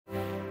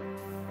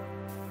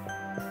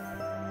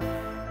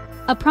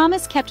A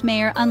promise kept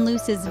Mayor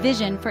Ünlüce's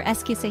vision for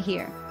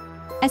Eskişehir.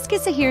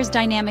 Eskişehir's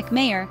dynamic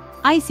mayor,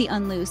 Ayşe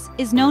Ünlüce,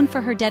 is known for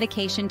her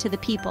dedication to the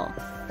people.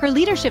 Her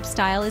leadership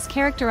style is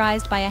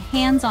characterized by a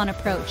hands-on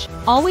approach,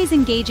 always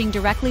engaging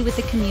directly with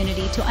the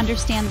community to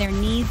understand their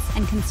needs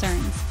and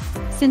concerns.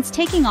 Since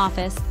taking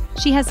office,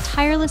 she has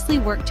tirelessly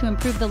worked to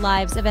improve the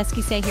lives of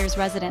Eskişehir's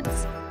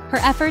residents. Her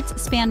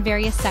efforts span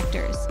various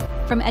sectors,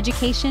 from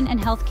education and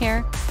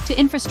healthcare to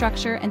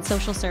infrastructure and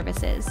social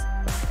services.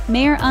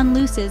 Mayor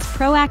Ünlüce's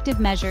proactive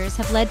measures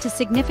have led to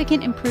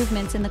significant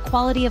improvements in the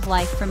quality of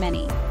life for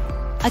many.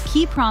 A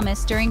key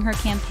promise during her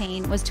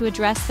campaign was to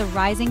address the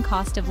rising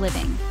cost of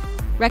living.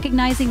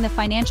 Recognizing the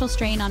financial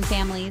strain on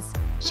families,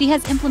 she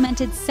has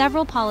implemented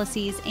several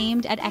policies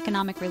aimed at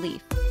economic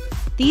relief.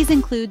 These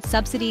include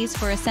subsidies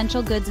for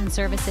essential goods and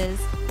services,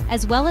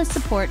 as well as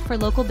support for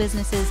local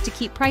businesses to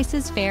keep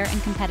prices fair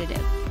and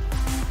competitive.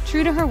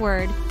 True to her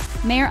word,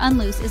 Mayor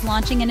Ünlüce is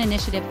launching an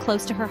initiative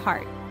close to her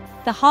heart,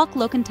 the Halk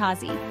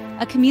Lokantası,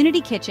 a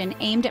community kitchen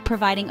aimed at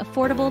providing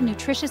affordable,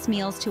 nutritious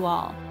meals to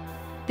all.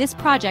 This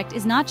project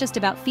is not just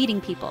about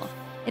feeding people,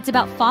 it's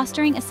about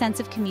fostering a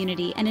sense of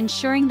community and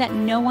ensuring that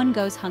no one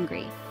goes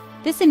hungry.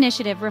 This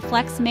initiative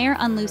reflects Mayor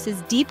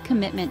Ünlüce's deep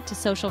commitment to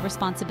social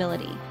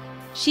responsibility.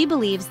 She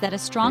believes that a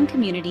strong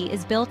community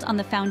is built on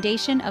the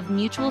foundation of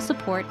mutual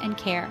support and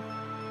care.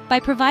 By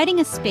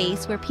providing a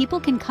space where people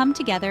can come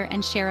together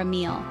and share a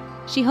meal,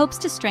 she hopes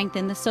to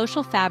strengthen the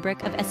social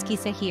fabric of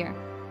Eskişehir.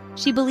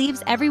 She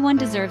believes everyone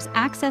deserves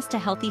access to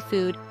healthy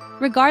food,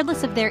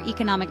 regardless of their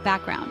economic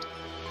background.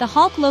 The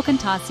Halk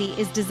Lokantası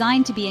is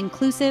designed to be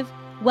inclusive,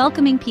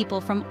 welcoming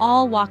people from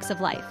all walks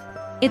of life.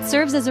 It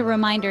serves as a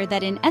reminder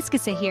that in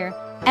Eskişehir,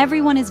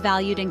 everyone is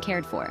valued and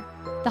cared for.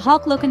 The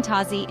Halk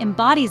Lokantası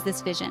embodies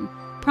this vision,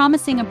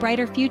 promising a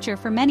brighter future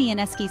for many in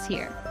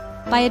Eskişehir.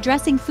 By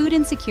addressing food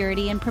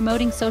insecurity and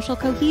promoting social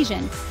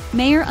cohesion,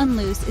 Mayor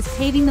Ünlüce is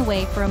paving the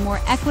way for a more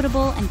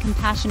equitable and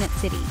compassionate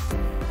city.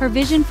 Her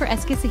vision for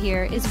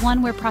Eskişehir is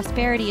one where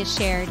prosperity is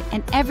shared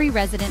and every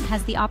resident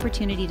has the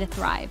opportunity to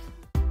thrive.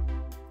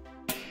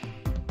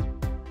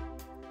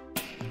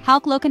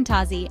 Halk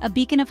Lokantası, a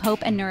beacon of hope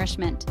and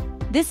nourishment.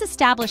 This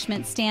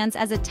establishment stands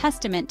as a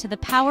testament to the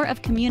power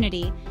of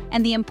community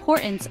and the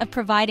importance of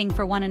providing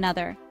for one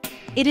another.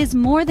 It is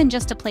more than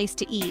just a place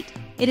to eat,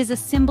 it is a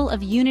symbol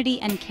of unity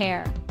and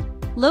care.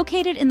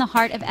 Located in the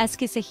heart of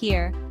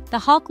Eskişehir, the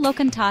Halk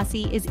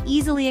Lokantası is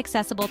easily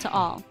accessible to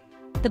all.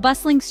 The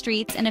bustling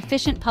streets and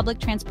efficient public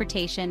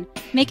transportation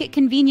make it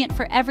convenient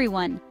for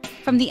everyone,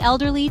 from the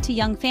elderly to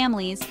young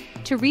families,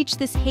 to reach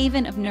this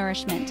haven of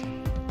nourishment.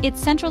 Its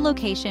central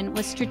location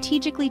was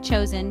strategically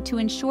chosen to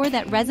ensure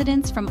that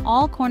residents from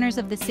all corners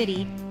of the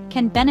city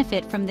can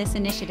benefit from this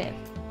initiative.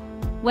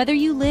 Whether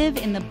you live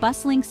in the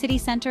bustling city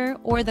center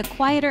or the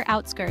quieter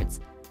outskirts,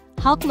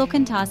 Halk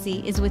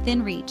Lokantası is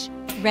within reach,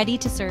 ready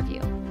to serve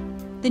you.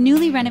 The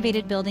newly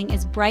renovated building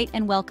is bright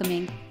and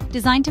welcoming,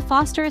 designed to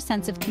foster a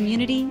sense of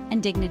community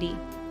and dignity.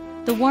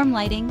 The warm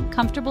lighting,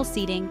 comfortable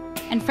seating,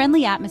 and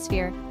friendly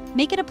atmosphere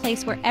make it a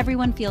place where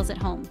everyone feels at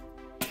home.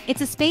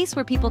 It's a space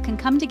where people can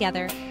come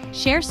together,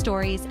 share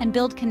stories, and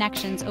build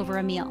connections over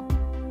a meal.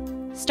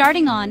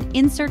 Starting on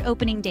insert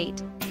opening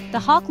date, the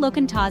Halk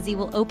Lokantası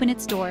will open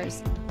its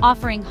doors,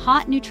 offering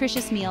hot,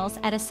 nutritious meals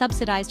at a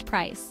subsidized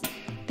price.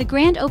 The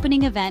grand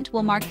opening event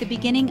will mark the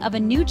beginning of a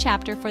new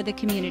chapter for the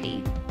community,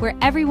 where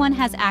everyone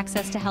has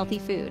access to healthy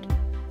food.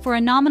 For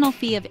a nominal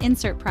fee of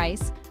insert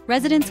price,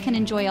 residents can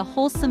enjoy a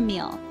wholesome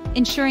meal,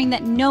 ensuring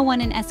that no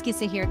one in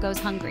Eskişehir goes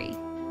hungry.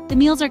 The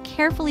meals are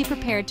carefully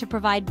prepared to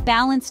provide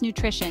balanced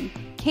nutrition,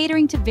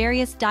 catering to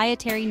various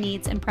dietary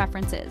needs and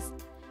preferences.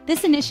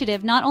 This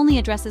initiative not only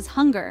addresses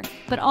hunger,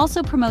 but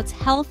also promotes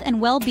health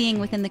and well-being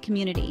within the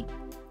community.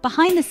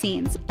 Behind the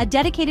scenes, a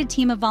dedicated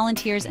team of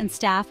volunteers and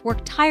staff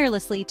work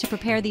tirelessly to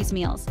prepare these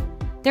meals.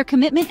 Their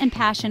commitment and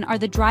passion are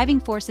the driving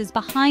forces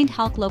behind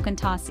Halk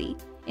Lokantası,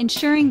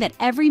 ensuring that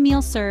every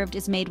meal served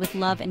is made with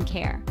love and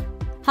care.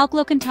 Halk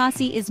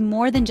Lokantası is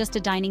more than just a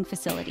dining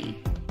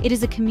facility. It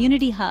is a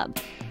community hub.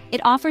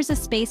 It offers a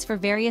space for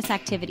various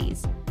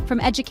activities, from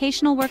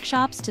educational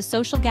workshops to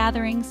social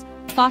gatherings,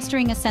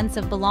 fostering a sense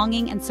of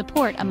belonging and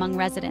support among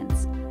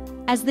residents.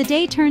 As the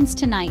day turns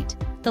to night,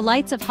 the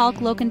lights of Halk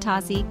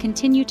Lokantası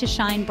continue to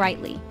shine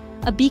brightly,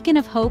 a beacon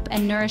of hope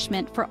and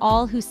nourishment for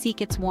all who seek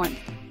its warmth.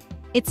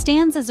 It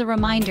stands as a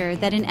reminder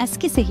that in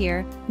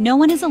Eskişehir, no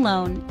one is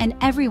alone and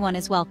everyone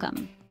is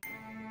welcome.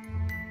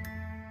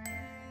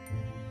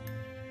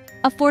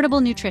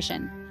 Affordable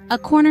nutrition, a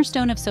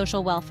cornerstone of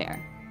social welfare.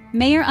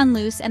 Mayor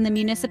Ünlüce and the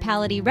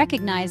municipality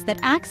recognize that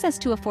access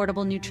to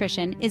affordable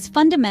nutrition is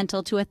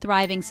fundamental to a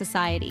thriving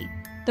society.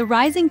 The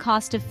rising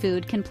cost of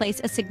food can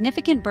place a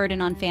significant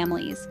burden on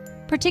families,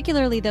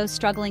 particularly those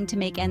struggling to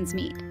make ends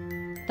meet.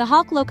 The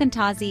Halk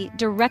Lokantası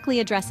directly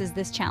addresses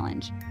this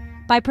challenge.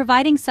 By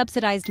providing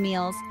subsidized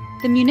meals,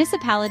 the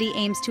municipality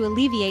aims to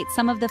alleviate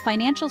some of the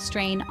financial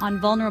strain on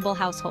vulnerable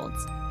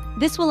households.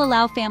 This will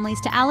allow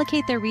families to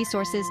allocate their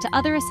resources to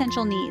other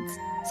essential needs,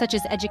 such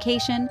as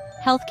education,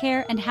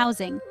 healthcare, and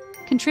housing,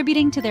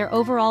 contributing to their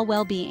overall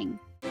well-being.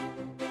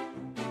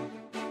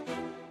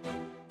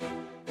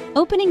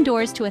 opening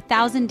doors to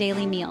 1,000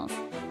 daily meals.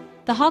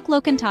 The Halk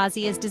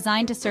Lokantası is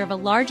designed to serve a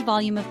large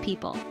volume of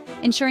people,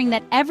 ensuring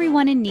that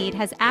everyone in need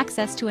has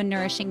access to a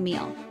nourishing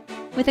meal.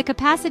 With a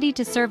capacity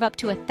to serve up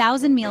to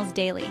 1,000 meals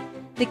daily,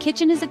 the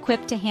kitchen is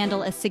equipped to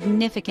handle a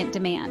significant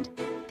demand.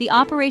 The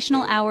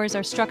operational hours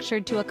are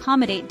structured to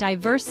accommodate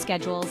diverse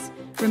schedules,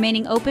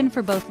 remaining open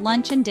for both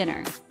lunch and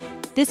dinner.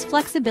 This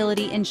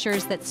flexibility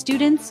ensures that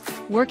students,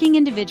 working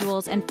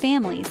individuals, and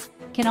families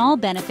can all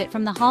benefit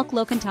from the Halk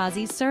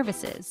Lokantası's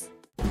services.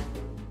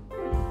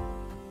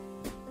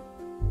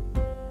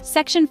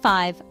 Section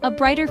 5. A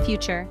Brighter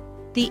Future.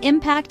 The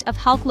Impact of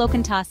Halk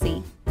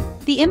Lokantası.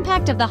 The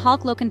impact of the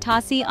Halk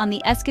Lokantası on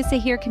the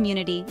Eskişehir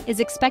community is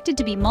expected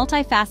to be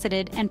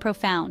multifaceted and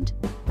profound.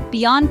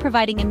 Beyond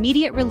providing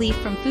immediate relief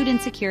from food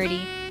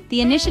insecurity,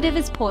 the initiative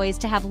is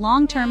poised to have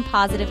long-term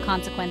positive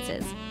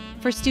consequences.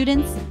 For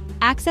students,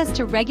 access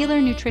to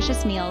regular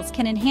nutritious meals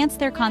can enhance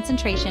their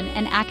concentration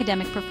and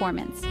academic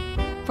performance.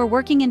 For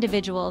working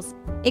individuals,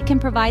 it can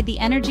provide the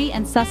energy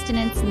and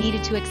sustenance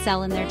needed to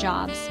excel in their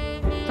jobs.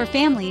 For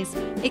families,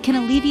 it can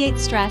alleviate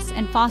stress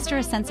and foster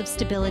a sense of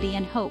stability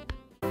and hope.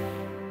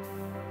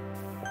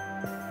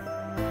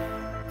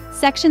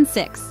 Section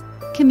 6.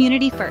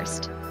 Community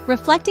First.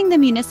 Reflecting the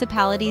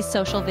municipality's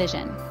social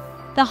vision.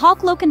 The Halk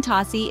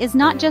Lokantası is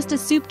not just a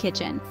soup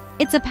kitchen,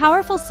 it's a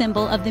powerful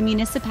symbol of the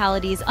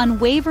municipality's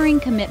unwavering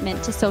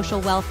commitment to social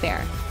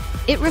welfare.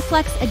 It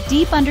reflects a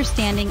deep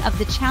understanding of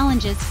the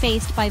challenges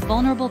faced by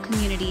vulnerable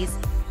communities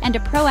and a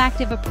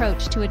proactive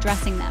approach to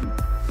addressing them.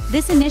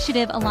 This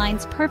initiative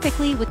aligns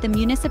perfectly with the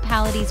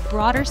municipality's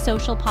broader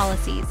social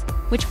policies,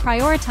 which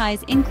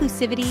prioritize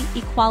inclusivity,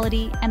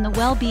 equality, and the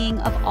well-being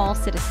of all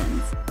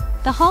citizens.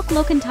 The Halk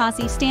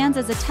Lokantası stands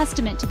as a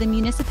testament to the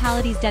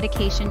municipality's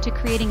dedication to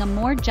creating a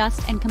more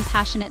just and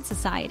compassionate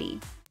society.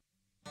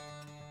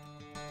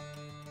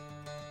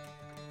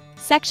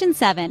 Section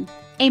 7.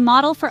 A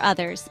Model for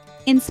Others.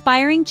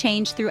 Inspiring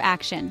Change Through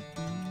Action.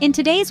 In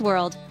today's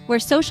world, where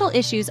social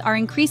issues are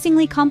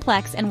increasingly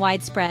complex and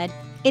widespread,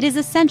 it is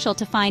essential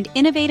to find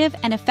innovative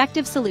and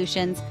effective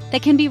solutions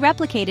that can be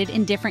replicated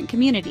in different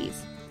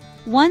communities.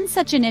 One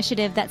such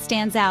initiative that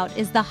stands out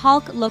is the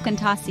Halk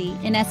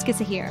Lokantası in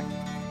Eskişehir.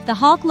 The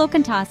Halk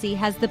Lokantası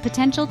has the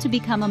potential to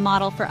become a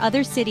model for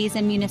other cities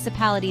and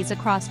municipalities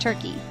across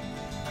Turkey.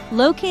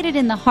 Located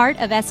in the heart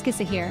of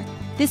Eskişehir,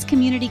 this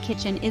community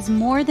kitchen is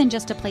more than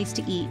just a place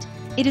to eat.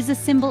 It is a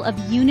symbol of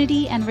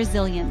unity and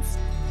resilience.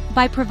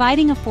 By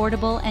providing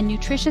affordable and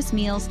nutritious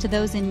meals to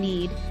those in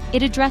need,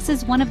 it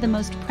addresses one of the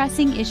most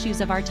pressing issues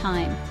of our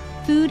time: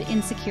 food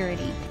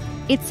insecurity.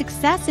 Its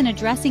success in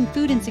addressing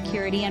food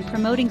insecurity and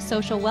promoting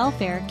social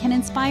welfare can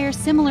inspire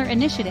similar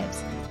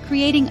initiatives,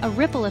 creating a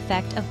ripple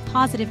effect of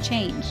positive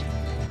change.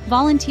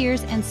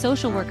 Volunteers and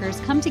social workers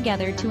come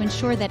together to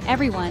ensure that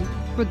everyone,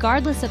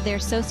 regardless of their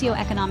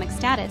socioeconomic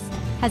status,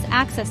 has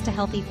access to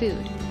healthy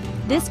food.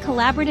 This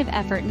collaborative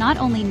effort not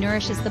only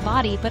nourishes the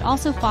body but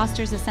also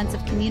fosters a sense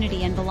of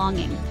community and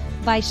belonging.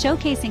 By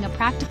showcasing a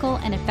practical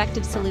and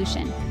effective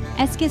solution,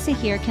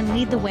 Eskişehir can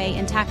lead the way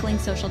in tackling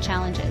social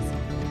challenges.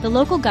 The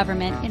local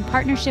government, in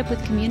partnership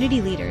with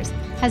community leaders,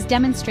 has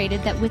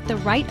demonstrated that with the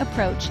right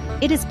approach,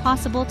 it is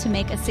possible to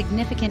make a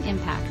significant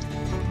impact.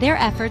 Their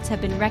efforts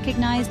have been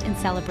recognized and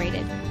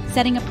celebrated,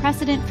 setting a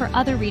precedent for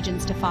other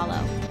regions to follow.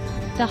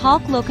 The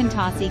Halk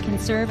Lokantası can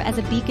serve as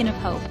a beacon of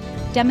hope,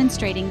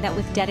 demonstrating that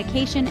with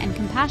dedication and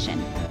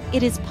compassion,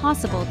 it is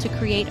possible to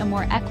create a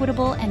more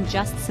equitable and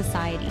just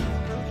society.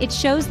 It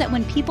shows that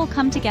when people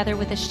come together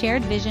with a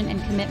shared vision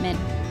and commitment,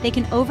 they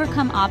can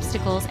overcome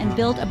obstacles and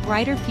build a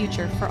brighter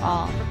future for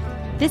all.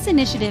 This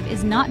initiative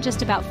is not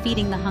just about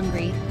feeding the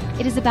hungry,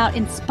 it is about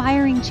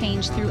inspiring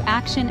change through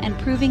action and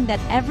proving that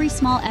every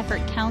small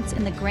effort counts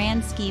in the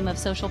grand scheme of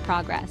social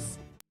progress.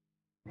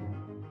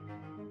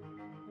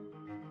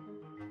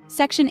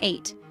 Section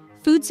 8.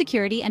 Food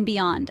security and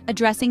beyond,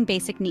 addressing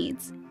basic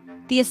needs.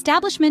 The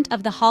establishment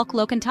of the Halk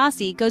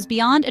Lokantası goes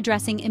beyond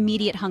addressing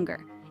immediate hunger.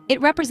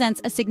 It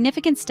represents a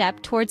significant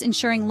step towards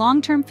ensuring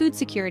long-term food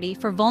security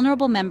for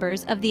vulnerable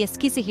members of the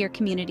Eskişehir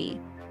community.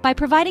 By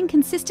providing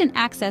consistent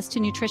access to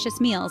nutritious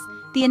meals,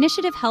 the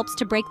initiative helps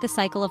to break the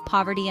cycle of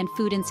poverty and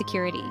food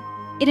insecurity.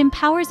 It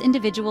empowers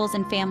individuals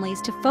and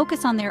families to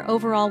focus on their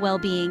overall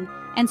well-being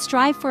and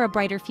strive for a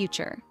brighter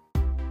future.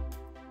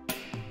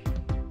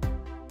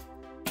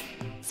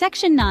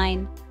 Section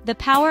 9. The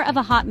Power of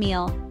a Hot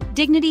Meal,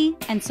 Dignity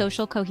and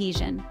Social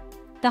Cohesion.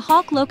 The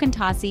Halk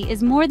Lokantası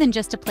is more than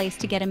just a place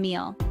to get a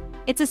meal.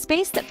 It's a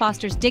space that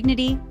fosters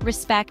dignity,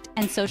 respect,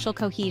 and social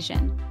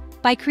cohesion.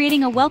 By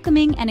creating a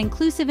welcoming and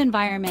inclusive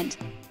environment,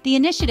 the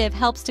initiative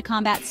helps to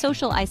combat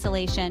social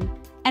isolation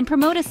and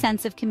promote a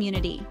sense of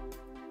community.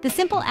 The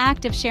simple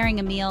act of sharing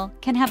a meal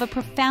can have a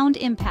profound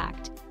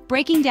impact,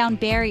 breaking down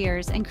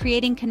barriers and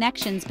creating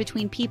connections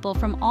between people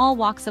from all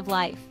walks of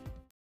life.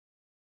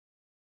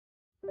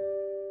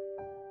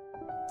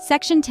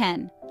 Section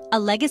 10. A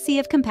Legacy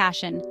of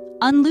Compassion,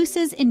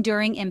 Unlooses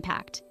Enduring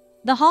Impact.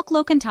 The Halk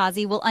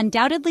Lokantası will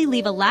undoubtedly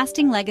leave a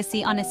lasting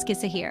legacy on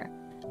Eskişehir,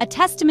 a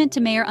testament to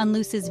Mayor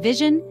Unluce's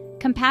vision,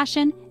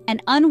 compassion,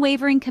 an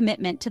unwavering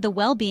commitment to the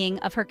well-being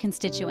of her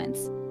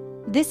constituents.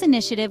 This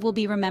initiative will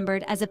be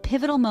remembered as a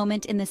pivotal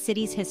moment in the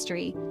city's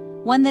history,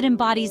 one that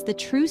embodies the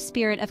true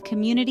spirit of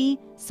community,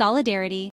 solidarity,